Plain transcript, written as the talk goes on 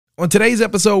On today's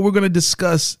episode, we're going to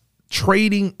discuss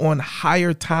trading on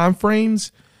higher time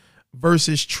frames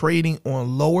versus trading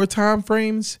on lower time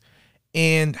frames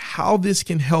and how this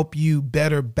can help you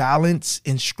better balance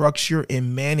and structure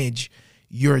and manage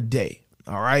your day.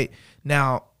 All right.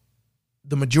 Now,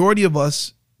 the majority of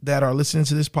us that are listening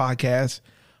to this podcast,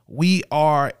 we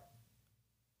are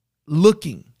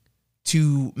looking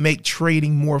to make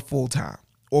trading more full-time,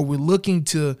 or we're looking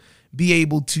to be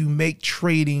able to make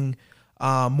trading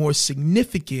more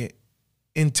significant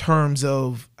in terms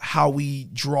of how we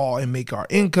draw and make our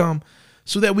income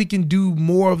so that we can do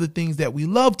more of the things that we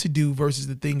love to do versus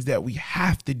the things that we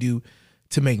have to do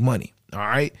to make money. All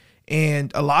right.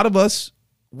 And a lot of us,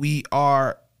 we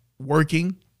are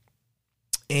working,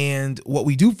 and what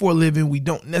we do for a living, we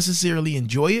don't necessarily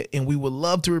enjoy it. And we would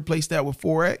love to replace that with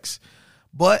Forex,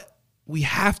 but we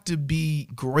have to be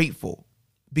grateful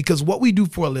because what we do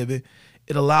for a living,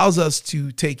 it allows us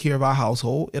to take care of our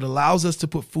household. It allows us to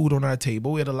put food on our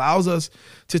table. It allows us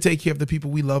to take care of the people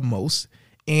we love most.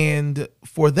 And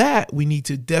for that, we need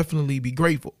to definitely be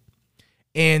grateful.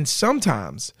 And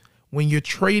sometimes when you're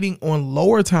trading on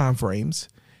lower time frames,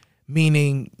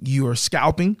 meaning you're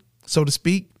scalping, so to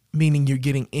speak, meaning you're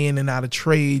getting in and out of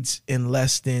trades in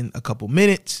less than a couple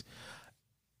minutes,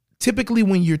 typically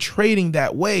when you're trading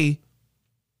that way,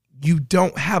 you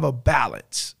don't have a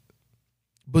balance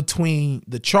between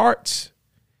the charts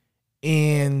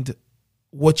and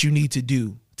what you need to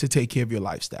do to take care of your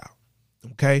lifestyle.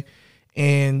 Okay.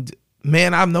 And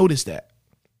man, I've noticed that.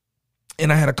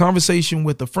 And I had a conversation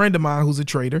with a friend of mine who's a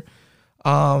trader.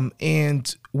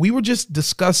 And we were just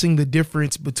discussing the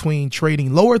difference between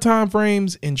trading lower time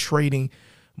frames and trading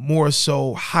more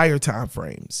so higher time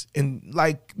frames, and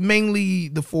like mainly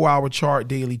the 4-hour chart,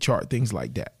 daily chart, things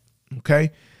like that.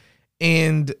 Okay.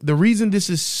 And the reason this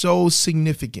is so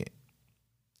significant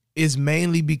is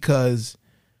mainly because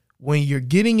when you're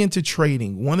getting into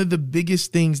trading, one of the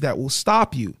biggest things that will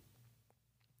stop you,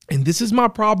 and this is my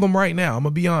problem right now, I'm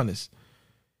going to be honest,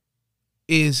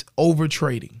 is over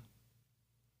trading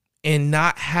and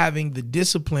not having the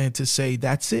discipline to say,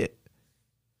 that's it.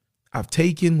 I've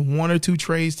taken 1 or 2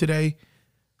 trades today.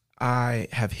 I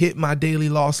have hit my daily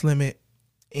loss limit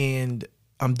and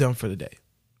I'm done for the day.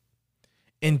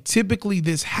 And typically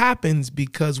this happens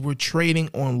because we're trading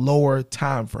on lower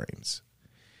time frames.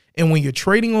 And when you're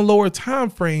trading on lower time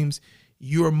frames,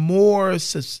 you're more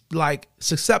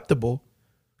susceptible.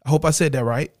 I hope I said that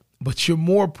right, but you're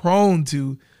more prone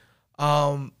to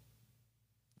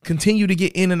continue to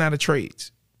get in and out of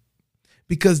trades,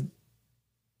 because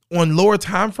on lower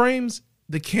time frames,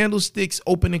 the candlesticks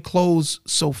open and close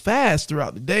so fast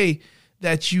throughout the day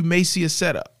that you may see a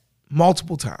setup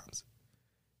multiple times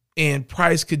and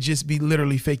price could just be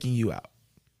literally faking you out.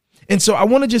 And so I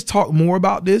want to just talk more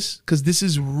about this because this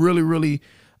is really, really,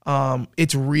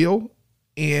 it's real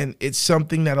and it's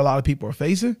something that a lot of people are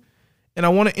facing. And I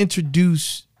want to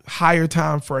introduce higher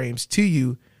time frames to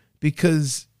you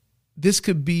because this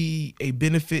could be a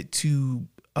benefit to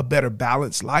a better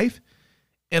balanced life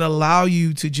and allow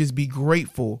you to just be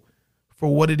grateful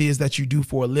for what it is that you do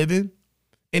for a living.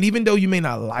 And even though you may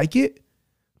not like it,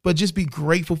 but just be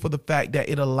grateful for the fact that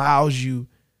it allows you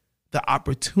the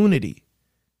opportunity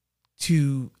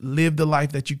to live the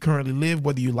life that you currently live,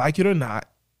 whether you like it or not.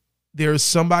 There's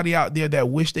somebody out there that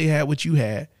wish they had what you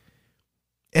had.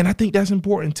 And I think that's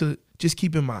important to just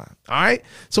keep in mind. All right.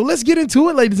 So let's get into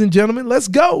it, ladies and gentlemen. Let's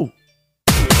go.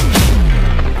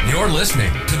 You're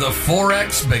listening to the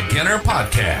Forex Beginner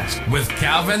Podcast with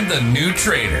Calvin, the New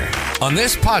Trader. On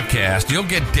this podcast, you'll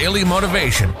get daily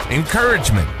motivation,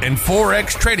 encouragement, and Forex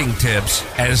trading tips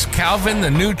as Calvin,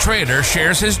 the New Trader,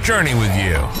 shares his journey with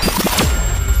you.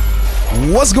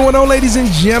 What's going on, ladies and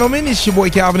gentlemen? It's your boy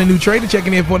Calvin, the New Trader,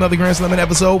 checking in for another Grand Slamming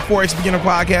episode. Forex Beginner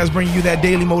Podcast, bringing you that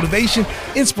daily motivation,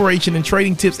 inspiration, and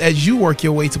trading tips as you work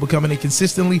your way to becoming a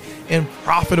consistently and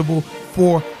profitable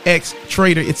Forex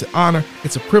trader. It's an honor.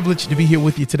 It's a privilege to be here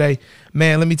with you today.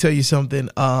 Man, let me tell you something.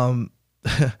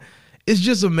 It's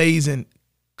just amazing.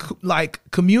 Like,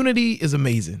 community is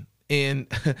amazing. And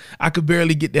I could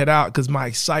barely get that out because my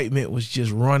excitement was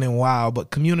just running wild.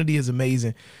 But community is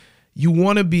amazing. You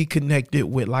want to be connected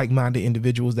with like-minded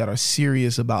individuals that are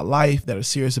serious about life, that are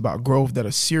serious about growth, that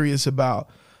are serious about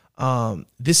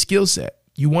this skill set.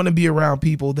 You want to be around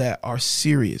people that are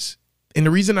serious. And the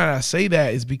reason that I say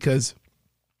that is because,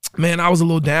 man, I was a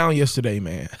little down yesterday,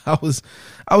 man. I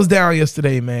was down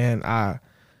yesterday, man.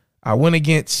 I went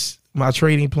against my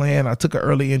trading plan. I took an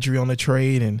early entry on the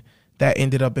trade, and that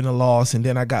ended up in a loss. And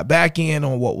then I got back in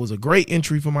on what was a great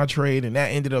entry for my trade, and that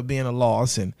ended up being a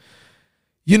loss. And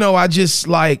I just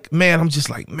I'm just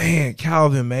like, man,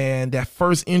 Calvin, man, that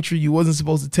first entry you wasn't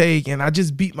supposed to take. And I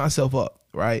just beat myself up,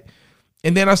 right?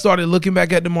 And then I started looking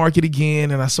back at the market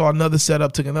again, and I saw another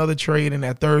setup, took another trade, and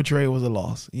that third trade was a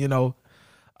loss,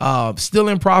 still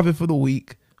in profit for the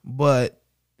week, but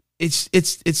it's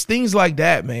things like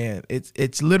that, man.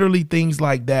 It's literally things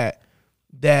like that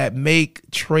make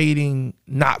trading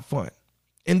not fun.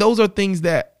 And those are things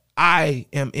that I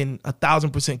am in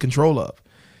 1,000% control of.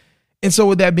 And so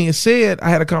with that being said, I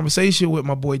had a conversation with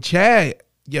my boy Chad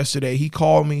yesterday. He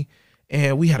called me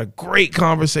and we had a great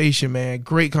conversation, man.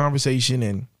 Great conversation.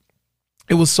 And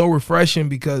it was so refreshing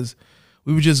because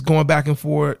we were just going back and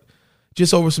forth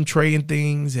just over some trading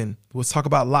things, and we'll talk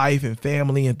about life and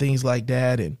family and things like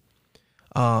that. And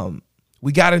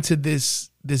we got into this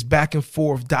back and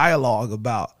forth dialogue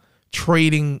about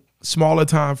trading smaller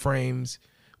time frames,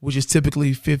 which is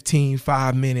typically 15,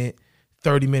 5-minute,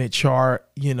 30-minute chart,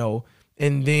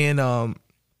 and then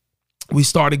we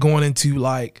started going into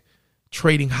like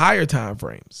trading higher time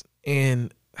frames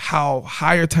and how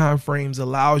higher time frames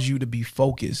allows you to be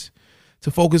focused, to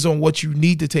focus on what you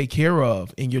need to take care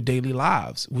of in your daily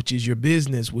lives, which is your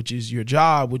business, which is your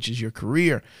job, which is your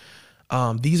career.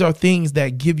 These are things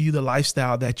that give you the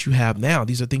lifestyle that you have now.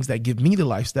 These are things that give me the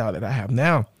lifestyle that I have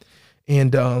now.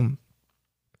 And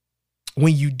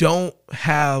when you don't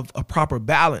have a proper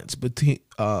balance between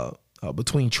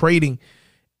trading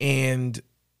and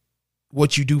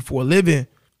what you do for a living,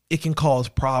 it can cause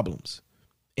problems.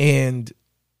 And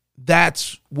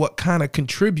that's what kind of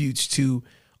contributes to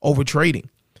over trading.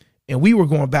 And we were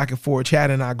going back and forth,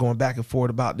 Chad and I going back and forth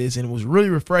about this. And it was really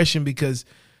refreshing because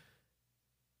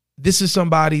this is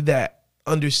somebody that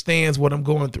understands what I'm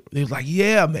going through. He was like,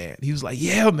 yeah, man. He was like,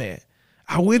 yeah, man.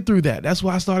 I went through that. That's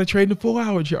why I started trading the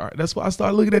 4-hour chart. That's why I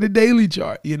started looking at the daily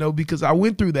chart, because I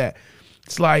went through that.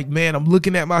 It's like, man, I'm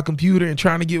looking at my computer and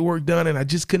trying to get work done and I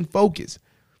just couldn't focus.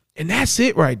 And that's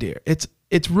it right there. It's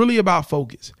really about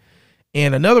focus.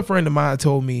 And another friend of mine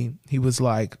told me, he was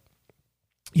like,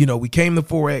 we came to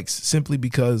Forex simply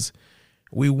because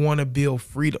we want to build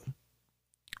freedom.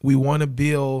 We want to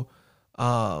build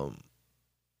a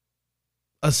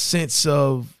sense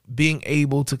of being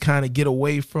able to kind of get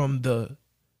away from the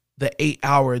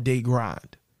 8-hour a day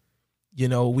grind.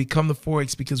 We come to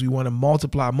Forex because we want to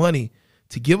multiply money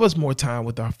to give us more time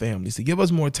with our families, to give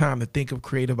us more time to think of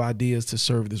creative ideas to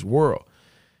serve this world.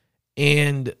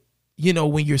 And,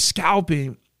 when you're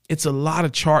scalping, it's a lot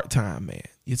of chart time, man.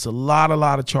 It's a lot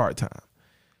of chart time.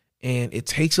 And it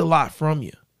takes a lot from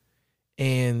you.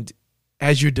 And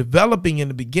as you're developing in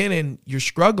the beginning, you're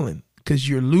struggling because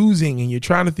you're losing and you're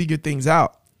trying to figure things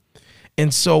out.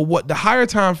 And so what the higher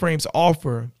time frames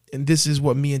offer, and this is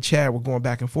what me and Chad were going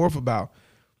back and forth about,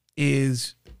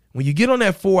 is when you get on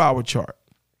that 4-hour chart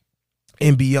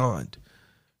and beyond,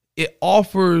 it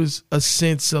offers a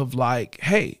sense of like,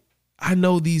 hey, I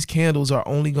know these candles are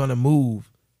only going to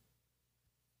move,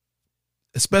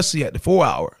 especially at the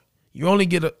 4-hour. You're only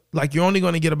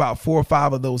going to get about 4 or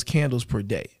 5 of those candles per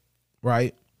day,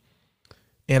 right?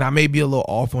 And I may be a little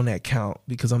off on that count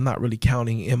because I'm not really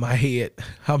counting in my head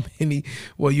how many.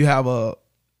 Well, you have a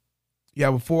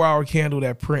 4-hour candle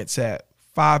that prints at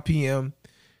 5 p.m.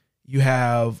 You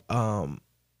have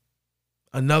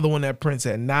another one that prints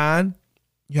at 9.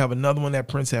 You have another one that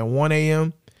prints at 1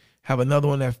 a.m. Have another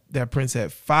one that prints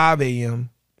at 5 a.m.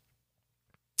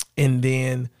 And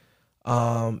then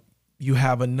you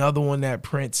have another one that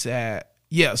prints at,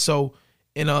 so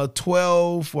in a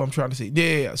 12, what I'm trying to say,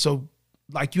 yeah. So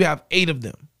like you have 8 of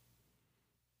them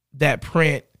that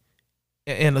print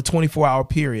in a 24-hour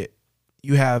period.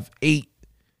 You have 8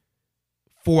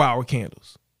 4-hour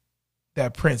candles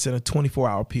that prints in a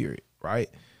 24-hour period, right?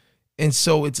 And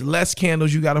so it's less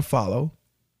candles you got to follow.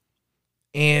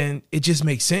 And it just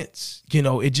makes sense.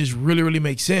 It just really, really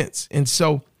makes sense. And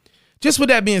so just with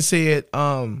that being said,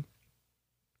 I'm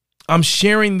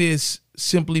sharing this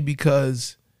simply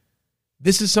because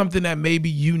this is something that maybe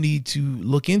you need to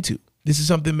look into. This is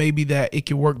something maybe that it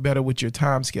can work better with your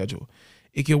time schedule.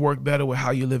 It can work better with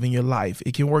how you live in your life.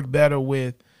 It can work better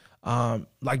with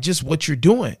just what you're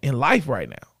doing in life right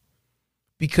now,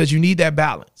 because you need that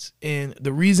balance. And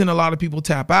the reason a lot of people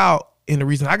tap out, and the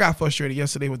reason I got frustrated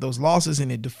yesterday with those losses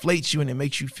and it deflates you and it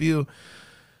makes you feel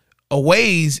a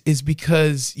ways, is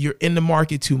because you're in the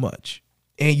market too much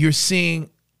and you're seeing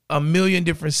a million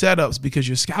different setups because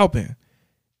you're scalping.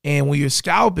 And when you're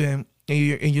scalping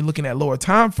and you're looking at lower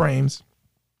time frames,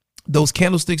 those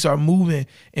candlesticks are moving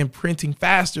and printing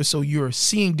faster. So you're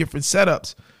seeing different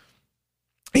setups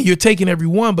and you're taking every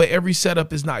one, but every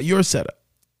setup is not your setup,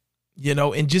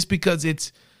 and just because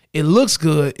it looks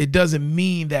good, it doesn't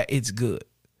mean that it's good.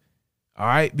 All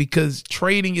right, because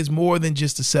trading is more than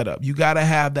just a setup. You got to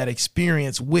have that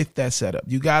experience with that setup.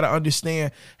 You got to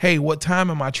understand, hey, what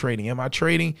time am I trading? Am I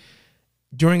trading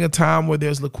during a time where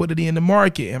there's liquidity in the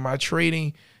market? Am I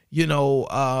trading, during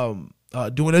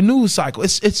a news cycle?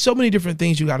 It's so many different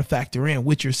things you got to factor in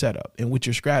with your setup and with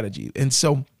your strategy. And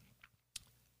so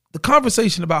the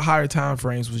conversation about higher time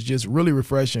frames was just really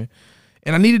refreshing.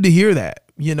 And I needed to hear that,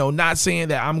 not saying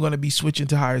that I'm going to be switching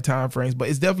to higher time frames, but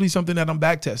it's definitely something that I'm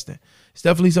back testing. It's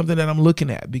definitely something that I'm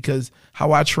looking at because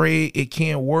how I trade, it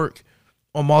can work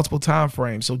on multiple time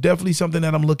frames. So definitely something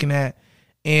that I'm looking at.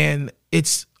 And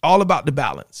it's all about the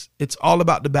balance. It's all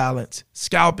about the balance.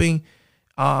 Scalping,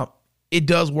 it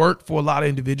does work for a lot of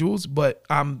individuals, but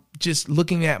I'm just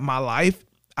looking at my life.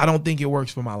 I don't think it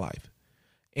works for my life.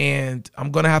 And I'm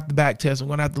going to have to back test. I'm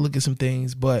going to have to look at some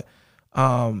things, but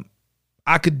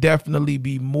I could definitely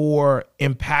be more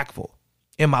impactful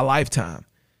in my lifetime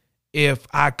if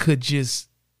I could just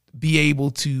be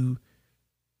able to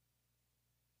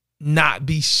not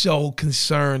be so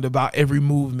concerned about every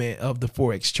movement of the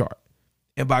Forex chart.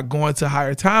 And by going to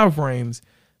higher time frames,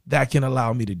 that can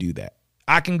allow me to do that.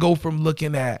 I can go from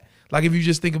looking at, like if you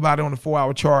just think about it on a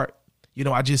 4-hour chart,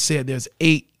 I just said there's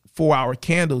 8 4-hour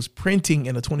candles printing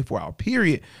in a 24-hour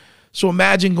period. So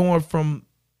imagine going from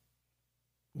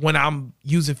when I'm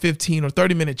using 15 or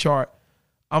 30-minute chart,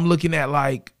 I'm looking at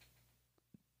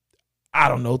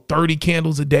 30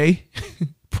 candles a day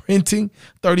printing,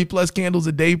 30 plus candles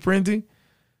a day printing,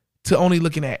 to only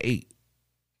looking at 8.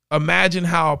 Imagine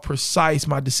how precise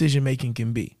my decision-making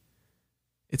can be.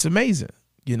 It's amazing.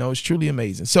 It's truly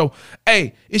amazing. So,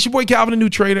 hey, it's your boy Calvin, the New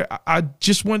Trader. I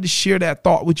just wanted to share that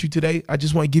thought with you today. I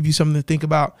just want to give you something to think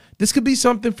about. This could be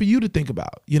something for you to think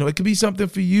about. It could be something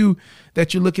for you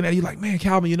that you're looking at. You're like, man,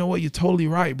 Calvin, you know what? You're totally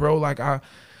right, bro. I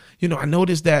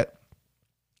noticed that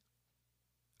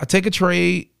I take a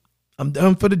trade. I'm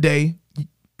done for the day.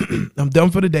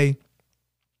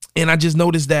 And I just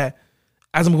noticed that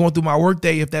as I'm going through my work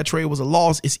day, if that trade was a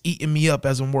loss, it's eating me up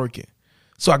as I'm working.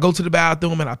 So I go to the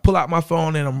bathroom and I pull out my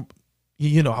phone and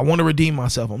I want to redeem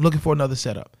myself. I'm looking for another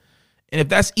setup. And if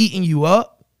that's eating you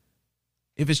up,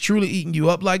 if it's truly eating you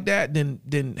up like that,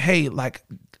 then hey,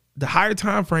 the higher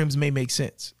time frames may make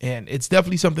sense. And it's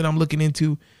definitely something I'm looking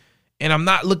into. And I'm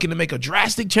not looking to make a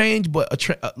drastic change, but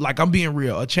I'm being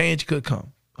real. A change could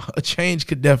come. A change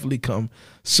could definitely come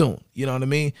soon. You know what I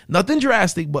mean? Nothing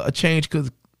drastic, but a change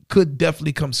could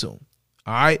definitely come soon.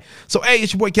 All right. So, hey,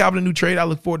 it's your boy Calvin, the New Trader. I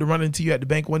look forward to running into you at the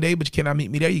bank one day, but you cannot meet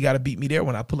me there. You got to beat me there.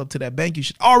 When I pull up to that bank, you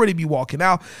should already be walking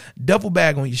out. Duffel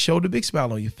bag on your shoulder, big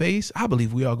smile on your face. I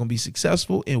believe we are going to be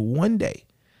successful in one day.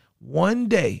 One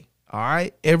day. All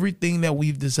right. Everything that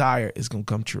we've desired is going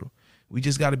to come true. We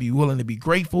just got to be willing to be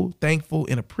grateful, thankful,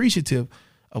 and appreciative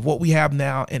of what we have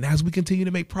now. And as we continue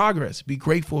to make progress, be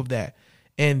grateful of that.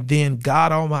 And then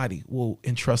God Almighty will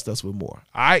entrust us with more.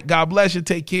 All right. God bless you.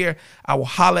 Take care. I will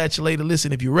holler at you later.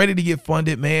 Listen, if you're ready to get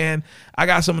funded, man, I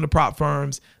got some of the prop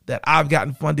firms that I've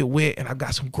gotten funded with, and I've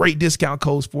got some great discount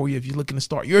codes for you if you're looking to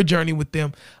start your journey with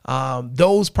them.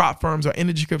 Those prop firms are in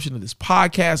the description of this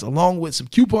podcast, along with some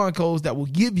coupon codes that will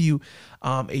give you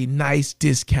a nice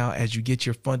discount as you get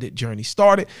your funded journey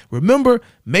started. Remember,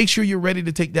 make sure you're ready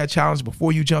to take that challenge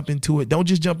before you jump into it. Don't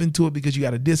just jump into it because you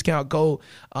got a discount code.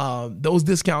 Those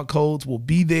discount codes will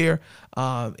be there,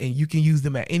 and you can use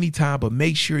them at any time, but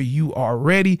make sure you are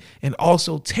ready, and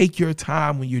also take your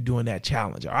time when you're doing that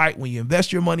challenge. All right. When you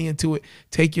invest your money into it,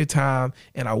 take your time,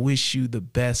 and I wish you the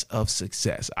best of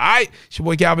success. All right. It's your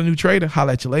boy Calvin, the New Trader.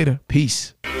 Holla at you later.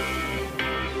 Peace.